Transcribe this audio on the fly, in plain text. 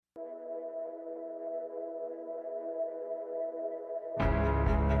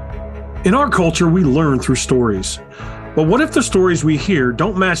In our culture, we learn through stories. But what if the stories we hear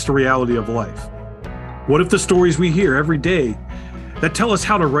don't match the reality of life? What if the stories we hear every day that tell us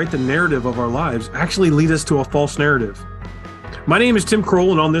how to write the narrative of our lives actually lead us to a false narrative? My name is Tim Kroll,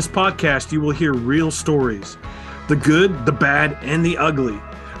 and on this podcast, you will hear real stories. The good, the bad, and the ugly.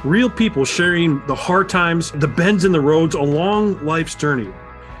 Real people sharing the hard times, the bends in the roads along life's journey.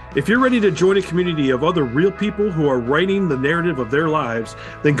 If you're ready to join a community of other real people who are writing the narrative of their lives,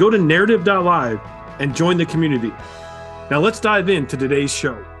 then go to narrative.live and join the community. Now let's dive into today's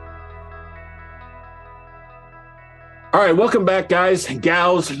show. All right, welcome back, guys,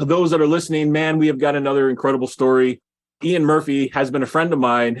 gals, those that are listening. Man, we have got another incredible story. Ian Murphy has been a friend of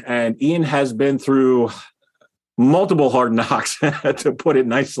mine, and Ian has been through multiple hard knocks, to put it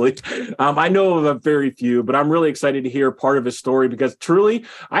nicely. I know of a very few, but I'm really excited to hear part of his story because truly,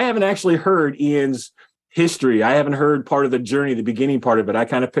 I haven't actually heard Ian's history. I haven't heard part of the journey, the beginning part of it. I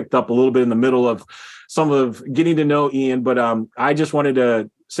kind of picked up a little bit in the middle of some of getting to know Ian, but I just wanted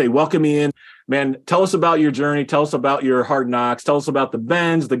to say, welcome, Ian. Man, tell us about your journey. Tell us about your hard knocks. Tell us about the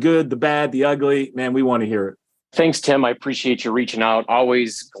bends, the good, the bad, the ugly. Man, we want to hear it. Thanks, Tim. I appreciate you reaching out.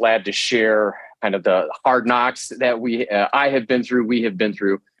 Always glad to share kind of the hard knocks that I have been through, we have been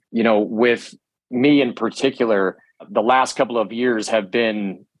through. You know, with me in particular, the last couple of years have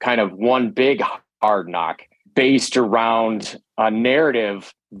been kind of one big hard knock based around a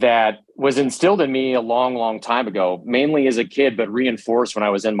narrative that was instilled in me a long, long time ago, mainly as a kid, but reinforced when I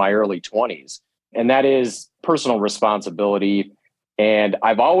was in my early 20s. And that is personal responsibility. And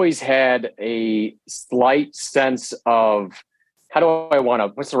I've always had a slight sense of,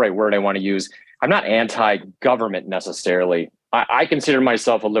 what's the right word I want to use? I'm not anti-government necessarily. I consider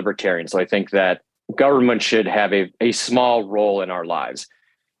myself a libertarian. So I think that government should have a small role in our lives.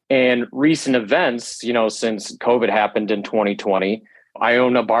 And recent events, you know, since COVID happened in 2020, I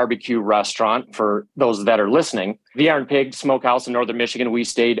own a barbecue restaurant for those that are listening. The Iron Pig Smokehouse in Northern Michigan. We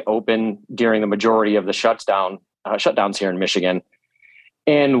stayed open during the majority of the shutdowns here in Michigan.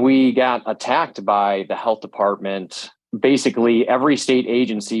 And we got attacked by the health department. Basically, every state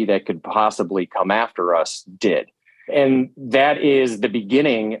agency that could possibly come after us did. And that is the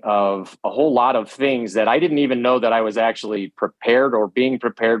beginning of a whole lot of things that I didn't even know that I was actually prepared or being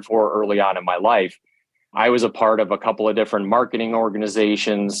prepared for early on in my life. I was a part of a couple of different marketing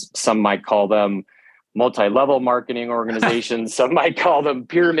organizations. Some might call them multi-level marketing organizations. Some might call them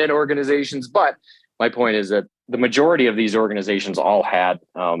pyramid organizations. But my point is that the majority of these organizations all had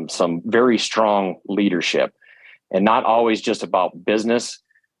some very strong leadership. And not always just about business,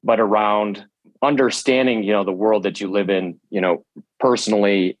 but around understanding, you know, the world that you live in, you know,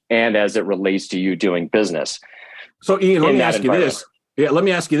 personally, and as it relates to you doing business. So Ian, let me ask you this. Yeah, let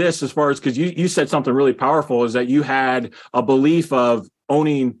me ask you this as far as, because you said something really powerful, is that you had a belief of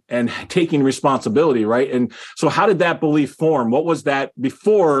owning and taking responsibility, right? And so how did that belief form? What was that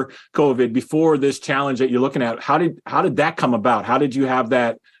before COVID, before this challenge that you're looking at? How did that come about? How did you have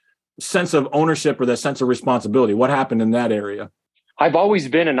that sense of ownership or that sense of responsibility? What happened in that area? I've always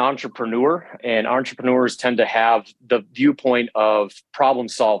been an entrepreneur, and entrepreneurs tend to have the viewpoint of problem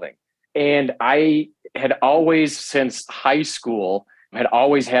solving. And I had always, since high school, had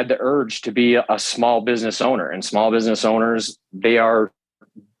always had the urge to be a small business owner. And small business owners, they are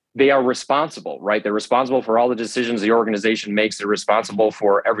responsible, right? They're responsible for all the decisions the organization makes. They're responsible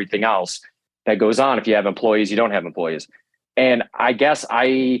for everything else that goes on. If you have employees, you don't have employees. And I guess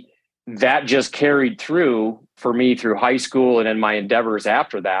that just carried through for me through high school and in my endeavors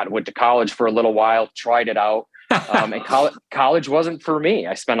after that. Went to college for a little while, tried it out. And college wasn't for me.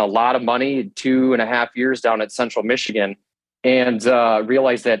 I spent a lot of money, 2.5 years down at Central Michigan, and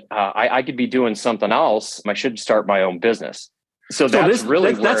realized that I could be doing something else. I should start my own business. So that's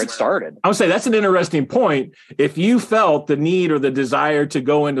where it started. I would say that's an interesting point. If you felt the need or the desire to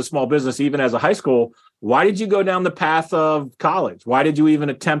go into small business, even as a high school, why did you go down the path of college? Why did you even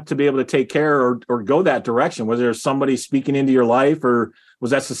attempt to be able to take care or go that direction? Was there somebody speaking into your life, or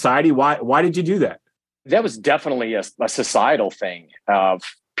was that society? Why did you do that? That was definitely a societal thing.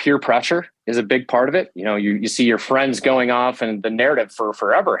 Peer pressure is a big part of it. You know, you see your friends going off, and the narrative for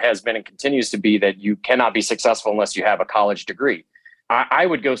forever has been and continues to be that you cannot be successful unless you have a college degree. I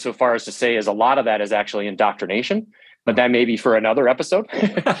would go so far as to say a lot of that is actually indoctrination, but that may be for another episode.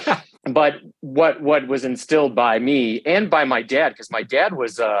 But what was instilled by me and by my dad, because my dad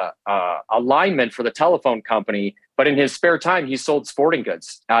was a lineman for the telephone company, but in his spare time, he sold sporting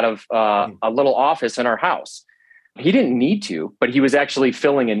goods out of a little office in our house. He didn't need to, but he was actually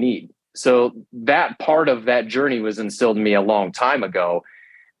filling a need. So that part of that journey was instilled in me a long time ago.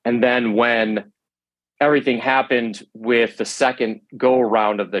 And then when everything happened with the second go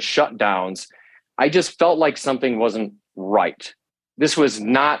around of the shutdowns, I just felt like something wasn't right. This was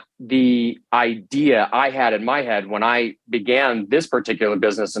not the idea I had in my head when I began this particular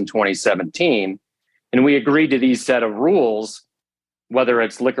business in 2017. And we agreed to these set of rules, whether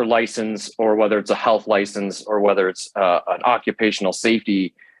it's liquor license or whether it's a health license or whether it's an occupational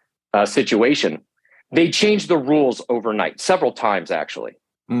safety situation. They changed the rules overnight, several times actually.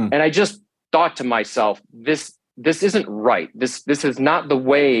 And I just thought to myself, this isn't right. This is not the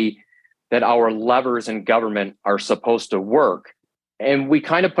way that our levers in government are supposed to work. And we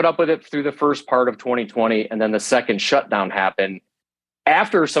kind of put up with it through the first part of 2020, and then the second shutdown happened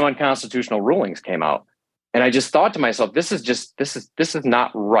after some unconstitutional rulings came out. And I just thought to myself, this is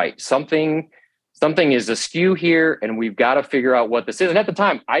not right. Something is askew here, and we've got to figure out what this is. And at the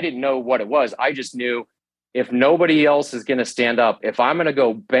time, I didn't know what it was. I just knew, if nobody else is going to stand up, if I'm going to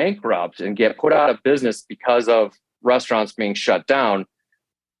go bankrupt and get put out of business because of restaurants being shut down,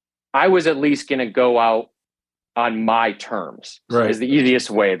 I was at least going to go out on my terms. Right. Is the easiest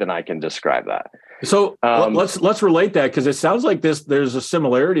way that I can describe that. So let's relate that, because it sounds like there's a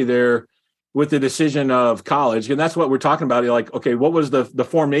similarity there with the decision of college. And that's what we're talking about. You're like, okay, what was the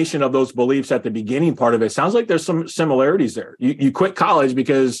formation of those beliefs at the beginning part of it? Sounds like there's some similarities there. You quit college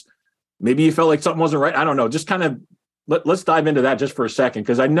because maybe you felt like something wasn't right. I don't know. Just kind of let's dive into that just for a second,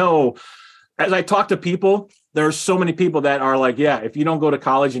 because I know as I talk to people, there are so many people that are like, yeah, if you don't go to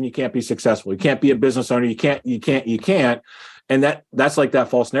college and you can't be successful, you can't be a business owner, you can't. And that's like that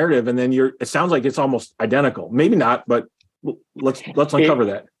false narrative. And then it sounds like it's almost identical. Maybe not, but let's uncover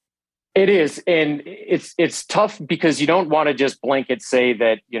that. It is. And it's tough because you don't want to just blanket say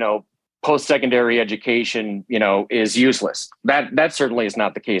that, post-secondary education, is useless. That certainly is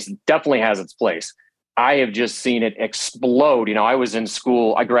not the case. It definitely has its place. I have just seen it explode. I was in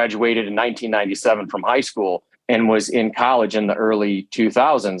school. I graduated in 1997 from high school and was in college in the early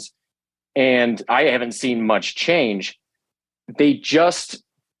 2000s. And I haven't seen much change. The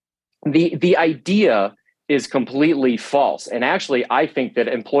idea is completely false. And actually, I think that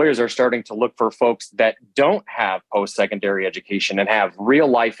employers are starting to look for folks that don't have post-secondary education and have real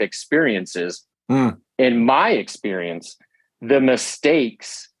life experiences. In my experience, the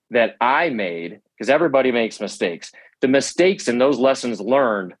mistakes that I made, because everybody makes mistakes, the mistakes and those lessons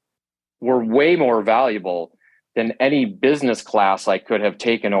learned were way more valuable than any business class I could have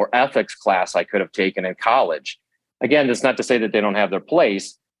taken or ethics class I could have taken in college. Again, that's not to say that they don't have their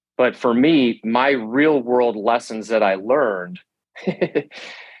place, but for me, my real world lessons that I learned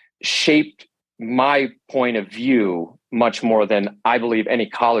shaped my point of view much more than I believe any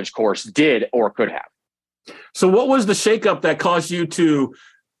college course did or could have. So what was the shakeup that caused you to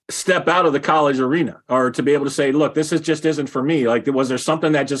step out of the college arena, or to be able to say, look, this just isn't for me? Like, was there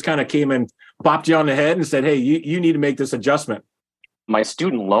something that just kind of came and bopped you on the head and said, hey, you need to make this adjustment? My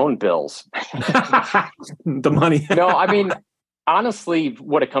student loan bills. The money. No, I mean, honestly,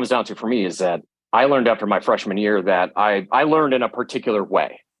 what it comes down to for me is that I learned after my freshman year that I learned in a particular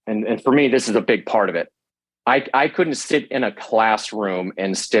way. And for me, this is a big part of it. I couldn't sit in a classroom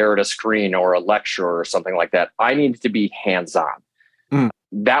and stare at a screen or a lecture or something like that. I needed to be hands-on.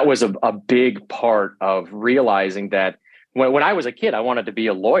 That was a big part of realizing that when I was a kid, I wanted to be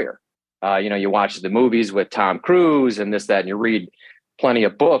a lawyer. You watch the movies with Tom Cruise and this, that, and you read plenty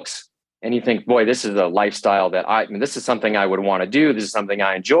of books and you think, boy, this is a lifestyle that this is something I would want to do. This is something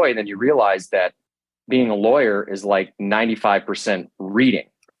I enjoy. And then you realize that being a lawyer is like 95% reading.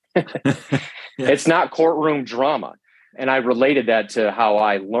 It's not courtroom drama. And I related that to how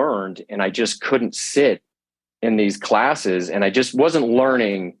I learned, and I just couldn't sit in these classes and I just wasn't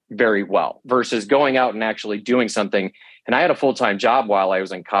learning very well versus going out and actually doing something. And I had a full-time job while I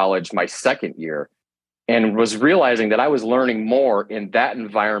was in college, my second year, and was realizing that I was learning more in that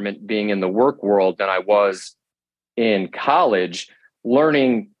environment, being in the work world, than I was in college,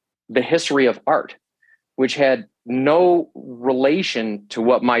 learning the history of art, which had no relation to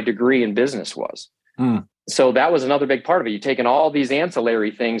what my degree in business was. So that was another big part of it. You're taking all these ancillary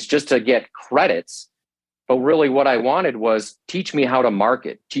things just to get credits. But really what I wanted was teach me how to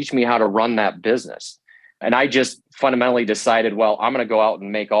market, teach me how to run that business. And I just fundamentally decided, well, I'm going to go out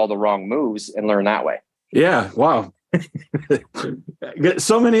and make all the wrong moves and learn that way. Yeah. Wow.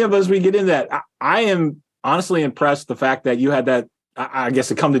 So many of us, we get in that. I am honestly impressed the fact that you had that, I guess,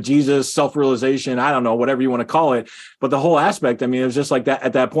 to come to Jesus, self-realization, I don't know, whatever you want to call it. But the whole aspect, I mean, it was just like that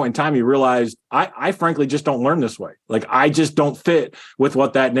at that point in time, you realized I frankly just don't learn this way. Like, I just don't fit with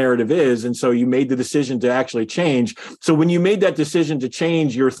what that narrative is. And so you made the decision to actually change. So when you made that decision to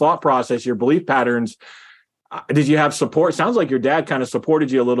change your thought process, your belief patterns, Did you have support? Sounds like your dad kind of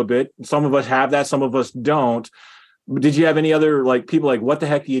supported you a little bit. Some of us have that, some of us don't. Did you have any other like people like, what the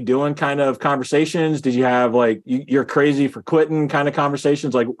heck are you doing kind of conversations? Did you have like, you're crazy for quitting kind of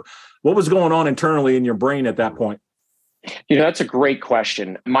conversations? Like what was going on internally in your brain at that point? That's a great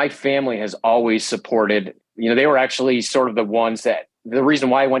question. My family has always supported, they were actually sort of the ones that the reason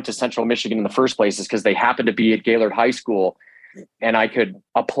why I went to Central Michigan in the first place is because they happened to be at Gaylord High School and I could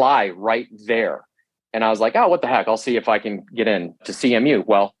apply right there. And I was like, oh, what the heck? I'll see if I can get in to CMU.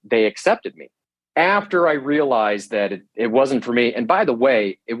 Well, they accepted me after I realized that it wasn't for me. And by the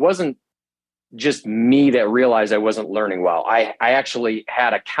way, it wasn't just me that realized I wasn't learning well. I actually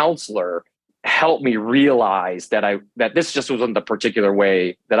had a counselor help me realize that this just wasn't the particular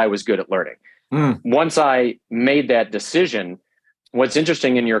way that I was good at learning. Once I made that decision, what's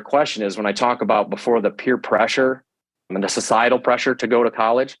interesting in your question is when I talk about before the peer pressure and the societal pressure to go to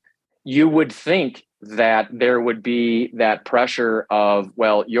college, you would think that there would be that pressure of,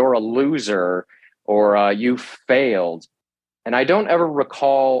 well, you're a loser or you failed. And I don't ever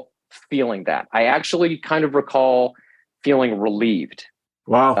recall feeling that. I actually kind of recall feeling relieved.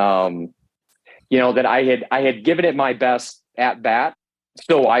 Wow. That I had given it my best at bat.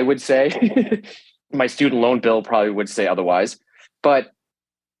 So I would say my student loan bill probably would say otherwise. But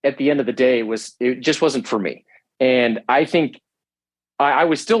at the end of the day, it just wasn't for me. And I think I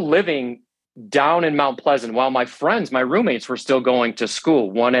was still living down in Mount Pleasant while my roommates were still going to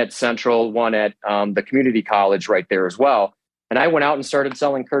school, one at Central, one at the community college right there as well. And I went out and started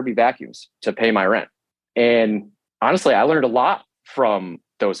selling Kirby vacuums to pay my rent. And honestly, I learned a lot from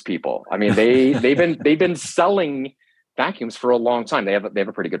those people. I mean, they've been selling vacuums for a long time. They have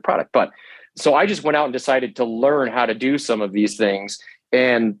a pretty good product. But so I just went out and decided to learn how to do some of these things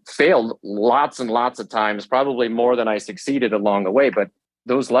and failed lots and lots of times, probably more than I succeeded along the way. But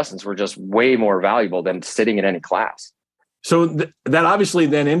those lessons were just way more valuable than sitting in any class. So that obviously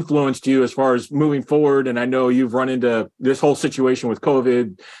then influenced you as far as moving forward. And I know you've run into this whole situation with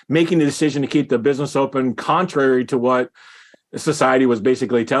COVID, making the decision to keep the business open, contrary to what society was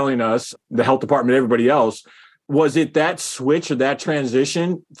basically telling us, the health department, everybody else. Was it that switch or that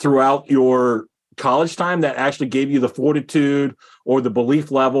transition throughout your college time that actually gave you the fortitude or the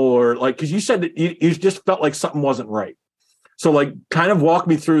belief level, or like, because you said that you just felt like something wasn't right. So like kind of walk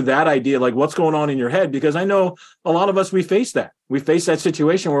me through that idea, like what's going on in your head, because I know a lot of us, we face that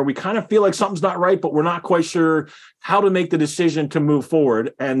situation where we kind of feel like something's not right, but we're not quite sure how to make the decision to move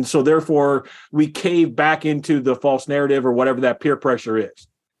forward. And so therefore we cave back into the false narrative or whatever that peer pressure is.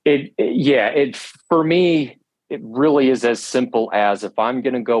 For me, it really is as simple as if I'm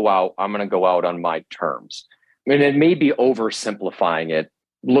going to go out, I'm going to go out on my terms. I mean, it may be oversimplifying it,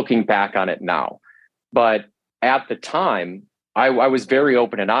 looking back on it now, but at the time, I was very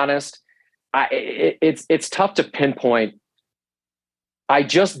open and honest. It's tough to pinpoint. I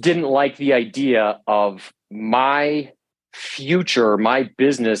just didn't like the idea of my future, my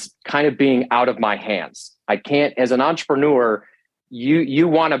business kind of being out of my hands. I can't, as an entrepreneur, you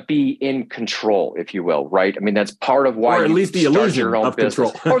want to be in control, if you will, right? I mean, that's part of why, or at least the illusion of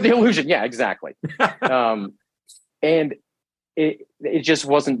control, or the illusion. Yeah, exactly. And it just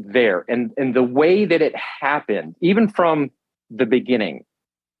wasn't there. And the way that it happened, even from the beginning,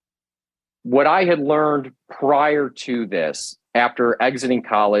 what I had learned prior to this, after exiting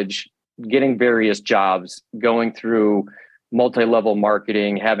college, getting various jobs, going through multi-level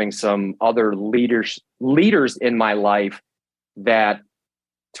marketing, having some other leaders in my life that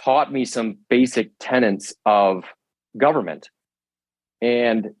taught me some basic tenets of government.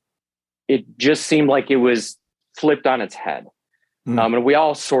 And it just seemed like it was flipped on its head. And we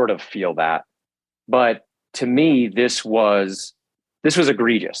all sort of feel that. But to me, this was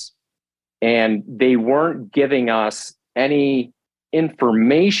egregious. And they weren't giving us any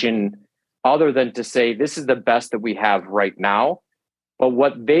information other than to say, this is the best that we have right now. But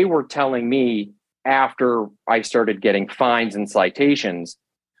what they were telling me after I started getting fines and citations,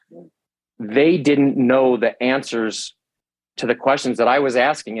 they didn't know the answers to the questions that I was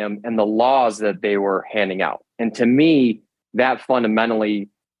asking them and the laws that they were handing out. And to me, that fundamentally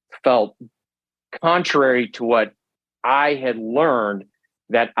felt contrary to what I had learned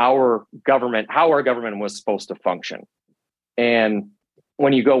that how our government was supposed to function. And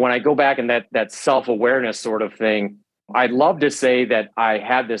when I go back and that self-awareness sort of thing, I'd love to say that I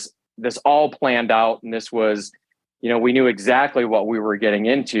had this all planned out, and this was, we knew exactly what we were getting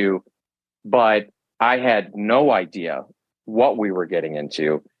into, but I had no idea what we were getting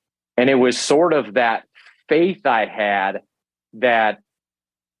into. And it was sort of that faith I had that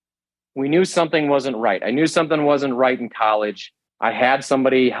we knew something wasn't right. I knew something wasn't right in college. I had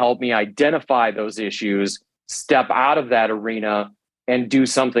somebody help me identify those issues. step out of that arena and do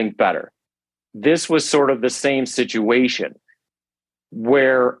something better. This was sort of the same situation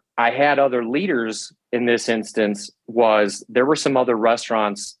where I had other leaders in this instance. Was there were some other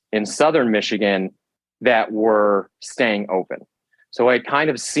restaurants in Southern Michigan that were staying open. So I had kind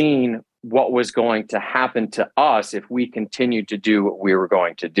of seen what was going to happen to us if we continued to do what we were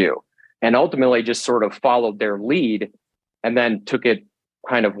going to do. And ultimately just sort of followed their lead and then took it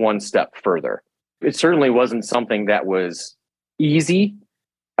kind of one step further. It certainly wasn't something that was easy.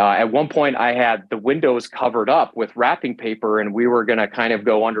 At one point, I had the windows covered up with wrapping paper and we were going to kind of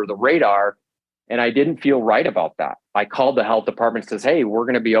go under the radar. And I didn't feel right about that. I called the health department and says, hey, we're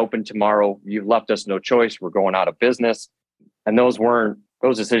going to be open tomorrow. You've left us no choice. We're going out of business. And those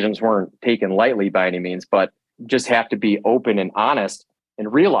decisions weren't taken lightly by any means, but just have to be open and honest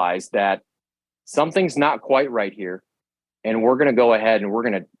and realize that something's not quite right here. And we're going to go ahead and we're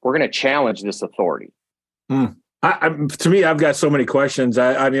going to challenge this authority. To me, I've got so many questions.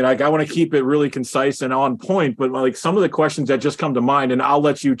 I mean, like, I want to keep it really concise and on point, but like some of the questions that just come to mind, and I'll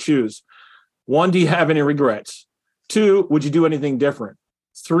let you choose. 1, do you have any regrets? 2, would you do anything different?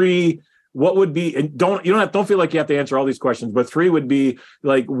 3, what would be, and don't feel like you have to answer all these questions, but 3 would be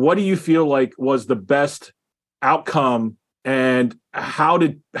like, what do you feel like was the best outcome? And how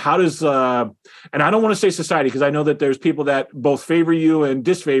does and I don't want to say society, because I know that there's people that both favor you and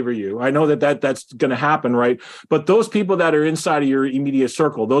disfavor you. I know that's going to happen, right? But those people that are inside of your immediate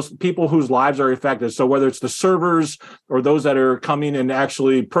circle, those people whose lives are affected. So whether it's the servers or those that are coming and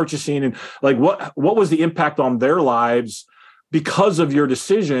actually purchasing, and like what was the impact on their lives because of your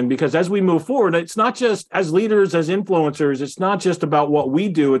decision? Because as we move forward, it's not just as leaders, as influencers, it's not just about what we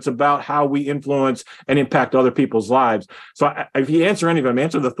do, it's about how we influence and impact other people's lives. So if you answer any of them,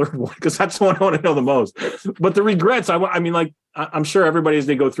 answer the third one, because that's the one I want to know the most. But the regrets, I mean, like, I'm sure everybody, as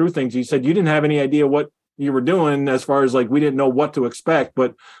they go through things, you said you didn't have any idea what you were doing, as far as like, we didn't know what to expect,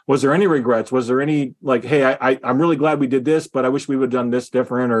 but was there any regrets? Was there any like, hey, I'm really glad we did this, but I wish we would have done this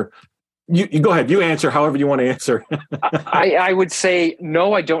different? Or You go ahead. You answer however you want to answer. I would say,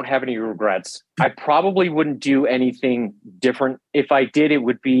 no, I don't have any regrets. I probably wouldn't do anything different. If I did, it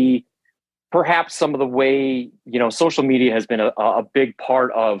would be perhaps some of the way, social media has been a big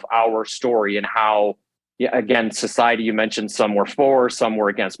part of our story, and how, again, society, you mentioned some were for, some were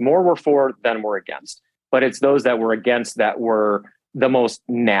against. More were for than were against. But it's those that were against that were the most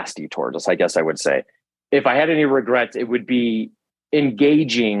nasty towards us, I guess I would say. If I had any regrets, it would be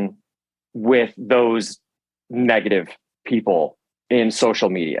engaging with those negative people in social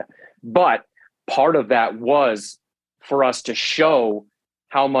media. But part of that was for us to show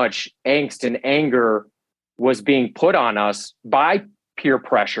how much angst and anger was being put on us by peer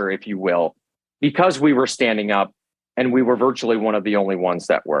pressure, if you will, because we were standing up, and we were virtually one of the only ones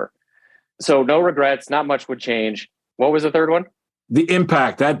that were. So no regrets, not much would change. What was the third one? The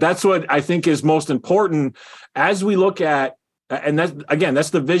impact. That's what I think is most important as we look at. And that's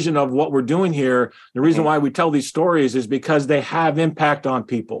the vision of what we're doing here. The reason why we tell these stories is because they have impact on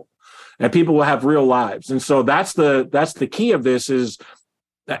people, and people will have real lives. And so that's the key of this. Is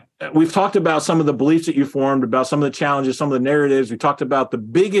that we've talked about some of the beliefs that you formed, about some of the challenges, some of the narratives. We talked about the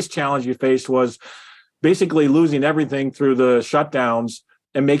biggest challenge you faced was basically losing everything through the shutdowns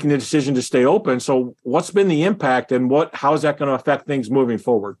and making the decision to stay open. So what's been the impact, and how is that going to affect things moving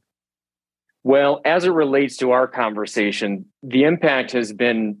forward? Well, as it relates to our conversation, the impact has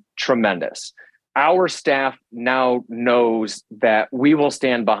been tremendous. Our staff now knows that we will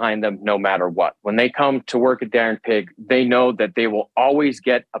stand behind them no matter what. When they come to work at Daring Pig, they know that they will always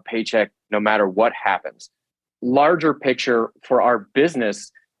get a paycheck no matter what happens. Larger picture for our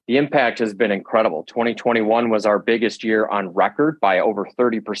business, the impact has been incredible. 2021 was our biggest year on record by over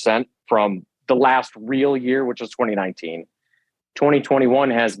 30% from the last real year, which was 2019.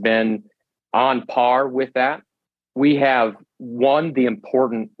 2021 has been on par with that. We have won the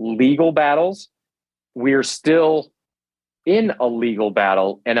important legal battles. We're still in a legal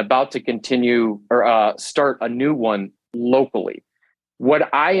battle and about to continue or start a new one locally.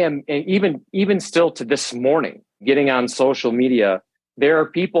 What I am, and even still to this morning, getting on social media, there are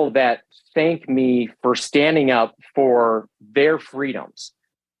people that thank me for standing up for their freedoms.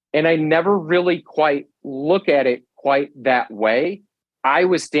 And I never really quite look at it quite that way. I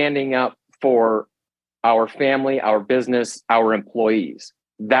was standing up for our family, our business, our employees.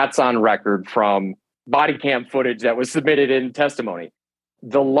 That's on record from body cam footage that was submitted in testimony.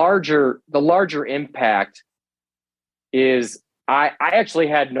 The larger impact is I actually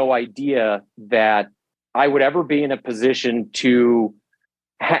had no idea that I would ever be in a position to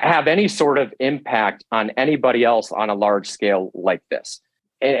have any sort of impact on anybody else on a large scale like this.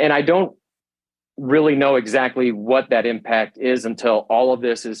 And I don't really know exactly what that impact is until all of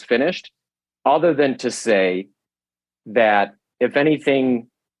this is finished, other than to say that if anything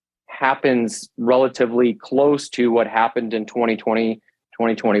happens relatively close to what happened in 2020,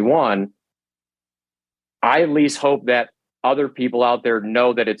 2021, I at least hope that other people out there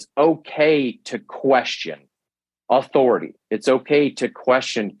know that it's okay to question authority. It's okay to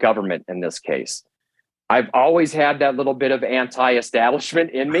question government in this case. I've always had that little bit of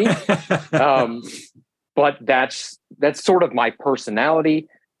anti-establishment in me, but that's sort of my personality.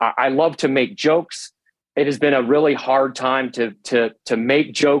 I love to make jokes. It has been a really hard time to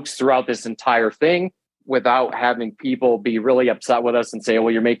make jokes throughout this entire thing without having people be really upset with us and say,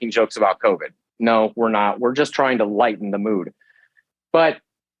 well, you're making jokes about COVID. No, we're not. We're just trying to lighten the mood. But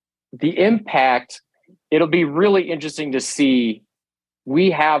the impact, it'll be really interesting to see.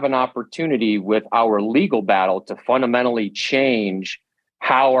 We have an opportunity with our legal battle to fundamentally change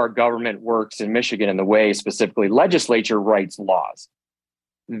how our government works in Michigan and the way specifically legislature writes laws.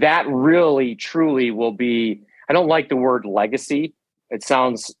 That really, truly will be, I don't like the word legacy. It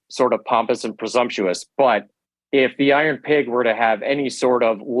sounds sort of pompous and presumptuous, but if the Iron Pig were to have any sort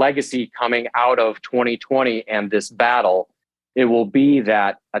of legacy coming out of 2020 and this battle, it will be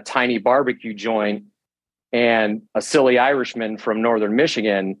that a tiny barbecue joint and a silly Irishman from Northern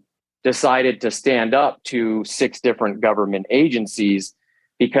Michigan decided to stand up to 6 different government agencies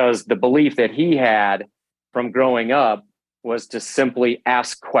because the belief that he had from growing up was to simply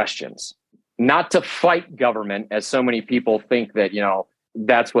ask questions, not to fight government, as so many people think that,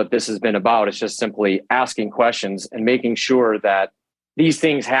 that's what this has been about. It's just simply asking questions and making sure that these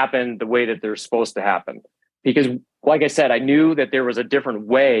things happen the way that they're supposed to happen. Because, like I said, I knew that there was a different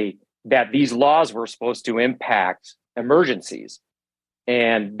way that these laws were supposed to impact emergencies.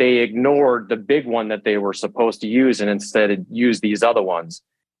 And they ignored the big one that they were supposed to use and instead used these other ones.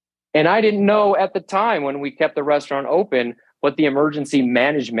 And I didn't know at the time when we kept the restaurant open what the Emergency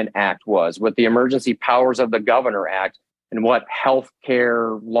Management Act was, what the Emergency Powers of the Governor Act, and what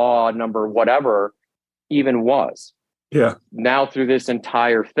healthcare law number whatever even was. Yeah. Now through this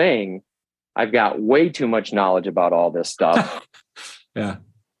entire thing, I've got way too much knowledge about all this stuff. Yeah.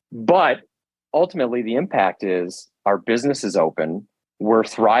 But ultimately, the impact is our business is open, we're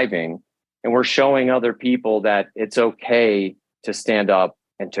thriving, and we're showing other people that it's okay to stand up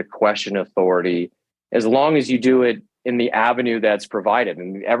and to question authority, as long as you do it in the avenue that's provided.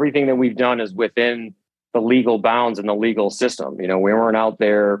 And everything that we've done is within the legal bounds and the legal system. We weren't out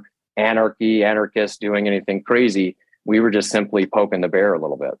there anarchists doing anything crazy. We were just simply poking the bear a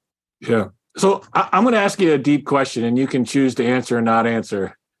little bit. Yeah. So I'm going to ask you a deep question, and you can choose to answer or not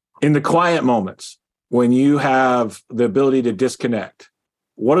answer. In the quiet moments, when you have the ability to disconnect,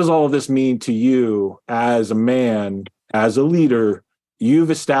 what does all of this mean to you as a man, as a leader?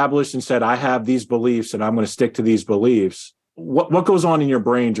 You've established and said, I have these beliefs and I'm going to stick to these beliefs. What goes on in your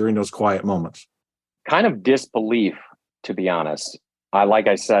brain during those quiet moments? Kind of disbelief, to be honest. Like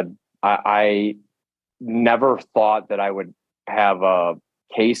I said, I never thought that I would have a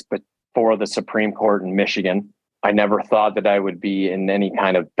case before the Supreme Court in Michigan. I never thought that I would be in any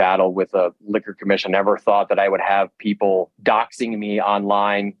kind of battle with a liquor commission. Never thought that I would have people doxing me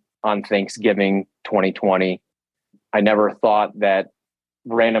online on Thanksgiving 2020. I never thought that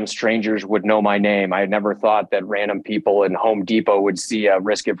random strangers would know my name. I never thought that random people in Home Depot would see a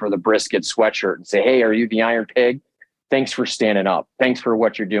Risk It for the Brisket sweatshirt and say, hey, are you the Iron Pig? Thanks for standing up. Thanks for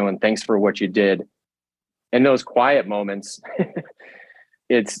what you're doing. Thanks for what you did. In those quiet moments,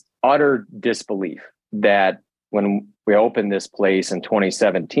 it's utter disbelief that when we opened this place in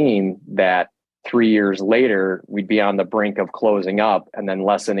 2017, that 3 years later, we'd be on the brink of closing up. And then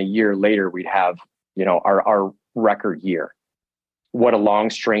less than a year later, we'd have, our record year. What a long,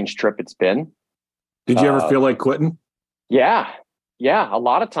 strange trip it's been. Did you ever feel like quitting? Yeah, a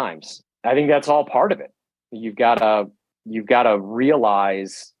lot of times. I think that's all part of it. You've got to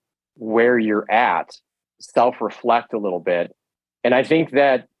realize where you're at, self-reflect a little bit. And I think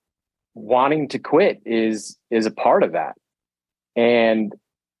that wanting to quit is a part of that. And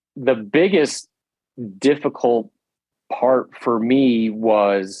the biggest difficult part for me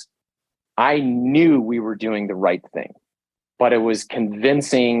was I knew we were doing the right thing, but it was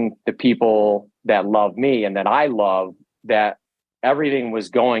convincing the people that love me and that I love that everything was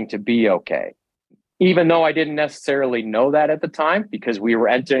going to be okay. Even though I didn't necessarily know that at the time, because we were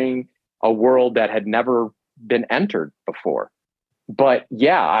entering a world that had never been entered before. But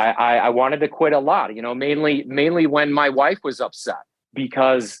yeah, I wanted to quit a lot, mainly when my wife was upset,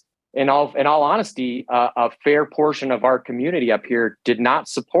 because in all honesty, a fair portion of our community up here did not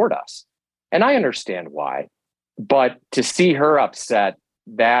support us. And I understand why. But to see her upset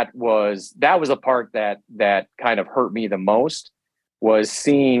that was a part that kind of hurt me the most, was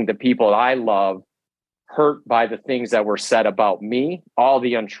seeing the people I love hurt by the things that were said about me, all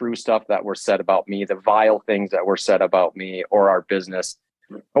the untrue stuff that were said about me, the vile things that were said about me or our business,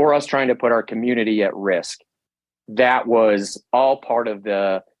 or us trying to put our community at risk. That was all part of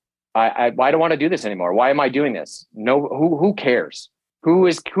the, I don't want to do this anymore. Why am I doing this? No, who cares? Who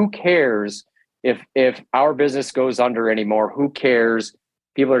cares if our business goes under anymore? Who cares?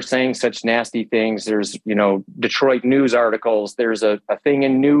 People are saying such nasty things. There's, Detroit news articles. There's a thing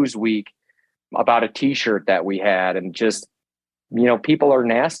in Newsweek about a t-shirt that we had, and just, people are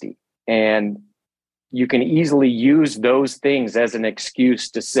nasty, and you can easily use those things as an excuse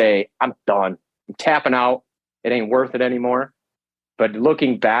to say, I'm done. I'm tapping out. It ain't worth it anymore. But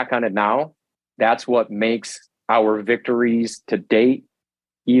looking back on it now, that's what makes our victories to date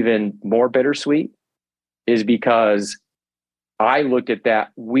even more bittersweet, is because we looked at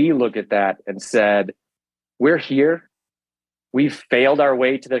that and said, we're here. We've failed our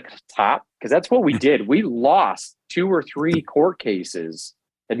way to the top, because that's what we did. We lost 2 or 3 court cases,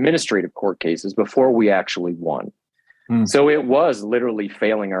 administrative court cases, before we actually won. So it was literally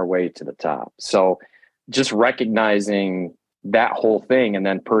failing our way to the top. So just recognizing that whole thing and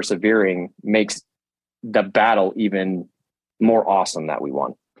then persevering makes the battle even more awesome that we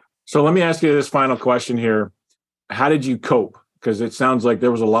won. So let me ask you this final question here. How did you cope? Because it sounds like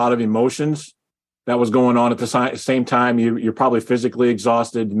there was a lot of emotions that was going on at the same time. You're probably physically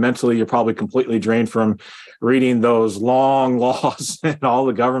exhausted. Mentally, you're probably completely drained from reading those long laws and all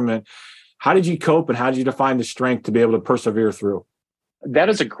the government. How did you cope, and how did you define the strength to be able to persevere through? That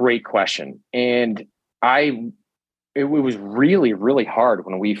is a great question. And it was really, really hard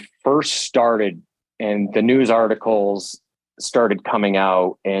when we first started and the news articles started coming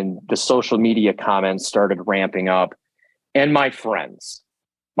out and the social media comments started ramping up. And my friends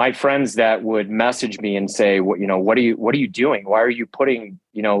that would message me and say, what are you doing? Why are you putting,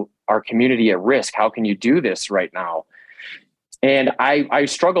 our community at risk? How can you do this right now? And I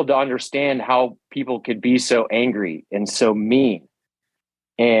struggled to understand how people could be so angry and so mean.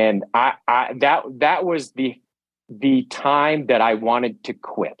 And that was the time that I wanted to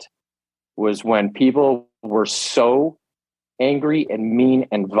quit, was when people were so angry and mean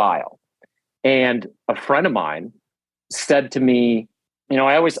and vile. And a friend of mine said to me,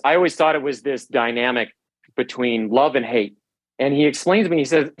 I always thought it was this dynamic between love and hate. And he explains to me, he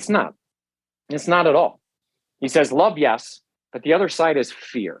says, it's not at all. He says, love, yes, but the other side is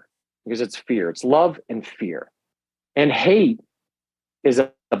fear, because it's fear. It's love and fear. And hate is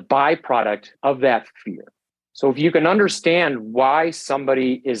a byproduct of that fear. So if you can understand why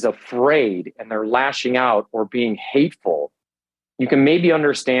somebody is afraid and they're lashing out or being hateful, you can maybe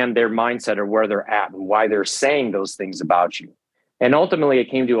understand their mindset or where they're at and why they're saying those things about you. And ultimately, it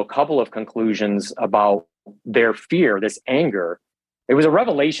came to a couple of conclusions about their fear, this anger. It was a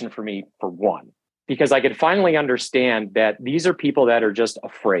revelation for me, for one, because I could finally understand that these are people that are just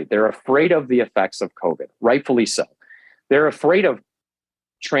afraid. They're afraid of the effects of COVID, rightfully so. They're afraid of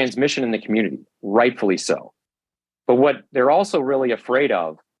transmission in the community, rightfully so. But what they're also really afraid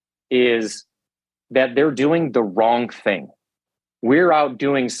of is that they're doing the wrong thing. We're out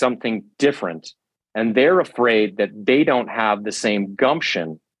doing something different, and they're afraid that they don't have the same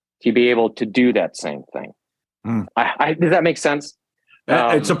gumption to be able to do that same thing. Does that make sense?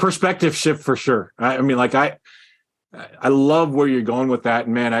 It's a perspective shift for sure. I love where you're going with that.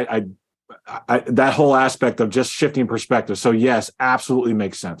 And man, I that whole aspect of just shifting perspective. So yes, absolutely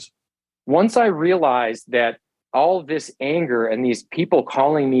makes sense. Once I realized that all of this anger and these people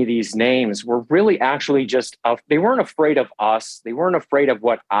calling me these names were really actually just, they weren't afraid of us. They weren't afraid of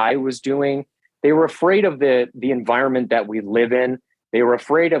what I was doing. They were afraid of the environment that we live in. They were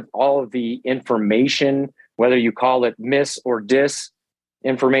afraid of all of the information, whether you call it mis or dis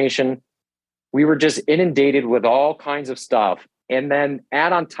information. We were just inundated with all kinds of stuff. And then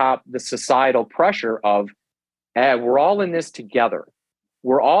add on top the societal pressure of, we're all in this together.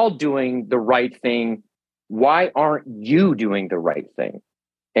 We're all doing the right thing. Why aren't you doing the right thing?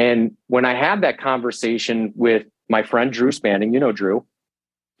 And when I had that conversation with my friend Drew Spanning, Drew,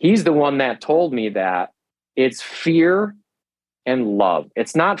 he's the one that told me that it's fear and love.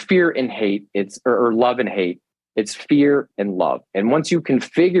 It's not fear and hate, or love and hate. It's fear and love. And once you can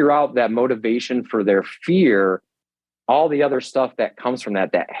figure out that motivation for their fear, all the other stuff that comes from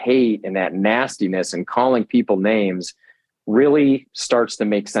that hate and that nastiness and calling people names really starts to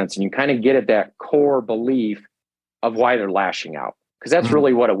make sense. And you kind of get at that core belief of why they're lashing out. Because that's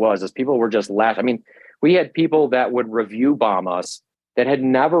really what it was, is people were just laughing. I mean, we had people that would review bomb us that had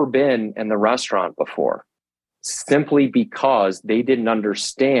never been in the restaurant before. simply because they didn't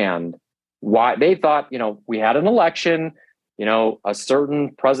understand why. They thought, we had an election, a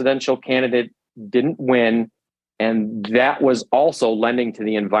certain presidential candidate didn't win. And that was also lending to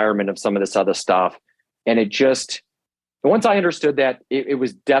the environment of some of this other stuff. And once I understood that, it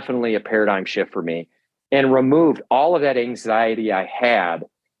was definitely a paradigm shift for me, and removed all of that anxiety I had,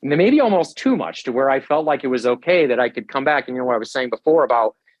 and maybe almost too much, to where I felt like it was okay that I could come back. And what I was saying before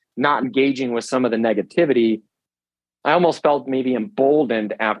about not engaging with some of the negativity, I almost felt maybe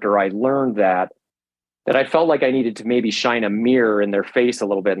emboldened after I learned that I felt like I needed to maybe shine a mirror in their face a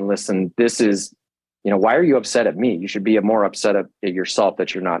little bit and listen, this is, why are you upset at me? You should be more upset at yourself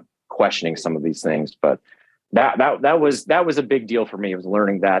that you're not questioning some of these things. But that was a big deal for me. It was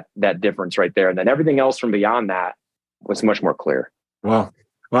learning that difference right there. And then everything else from beyond that was much more clear. Wow,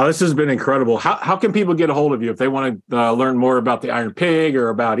 this has been incredible. How can people get a hold of you if they want to learn more about the Iron Pig or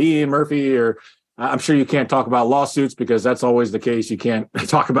about Ian Murphy? Or I'm sure you can't talk about lawsuits because that's always the case. You can't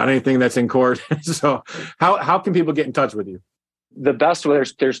talk about anything that's in court. So how can people get in touch with you? The best way,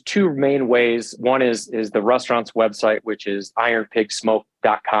 there's two main ways. One is the restaurant's website, which is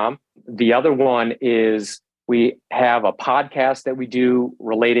ironpigsmoke.com. The other one is we have a podcast that we do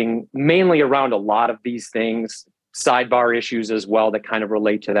relating mainly around a lot of these things, sidebar issues as well that kind of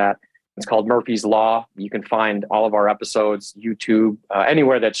relate to that. It's called Murphy's Law. You can find all of our episodes, YouTube,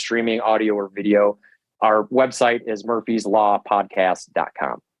 anywhere that's streaming audio or video. Our website is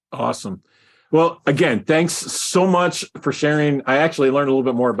murphyslawpodcast.com. Awesome. Well, again, thanks so much for sharing. I actually learned a little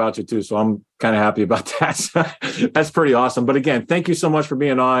bit more about you too, so I'm kind of happy about that. That's pretty awesome. But again, thank you so much for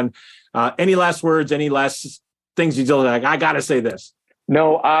being on. Any last words, any last things you feel like, I got to say this?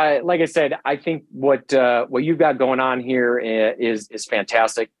 No, like I said, I think what you've got going on here is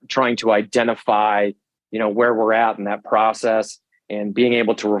fantastic. Trying to identify, where we're at in that process, and being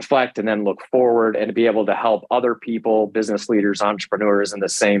able to reflect and then look forward, and to be able to help other people, business leaders, entrepreneurs in the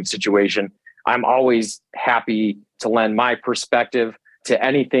same situation. I'm always happy to lend my perspective to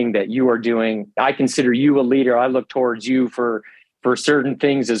anything that you are doing. I consider you a leader. I look towards you for certain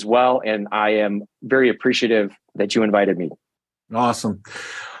things as well. And I am very appreciative that you invited me. Awesome.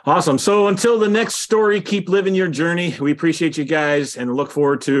 So until the next story, keep living your journey. We appreciate you guys and look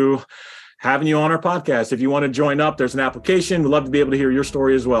forward to having you on our podcast. If you want to join up, there's an application. We'd love to be able to hear your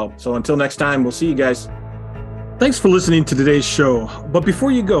story as well. So until next time, we'll see you guys. Thanks for listening to today's show. But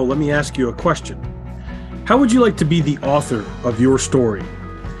before you go, let me ask you a question. How would you like to be the author of your story?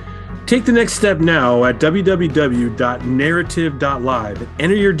 Take the next step now at www.narrative.live and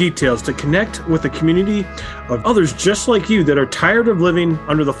enter your details to connect with a community of others just like you that are tired of living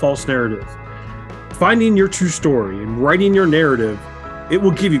under the false narrative. Finding your true story and writing your narrative, it will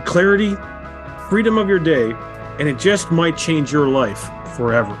give you clarity, freedom of your day, and it just might change your life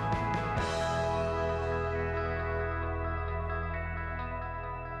forever.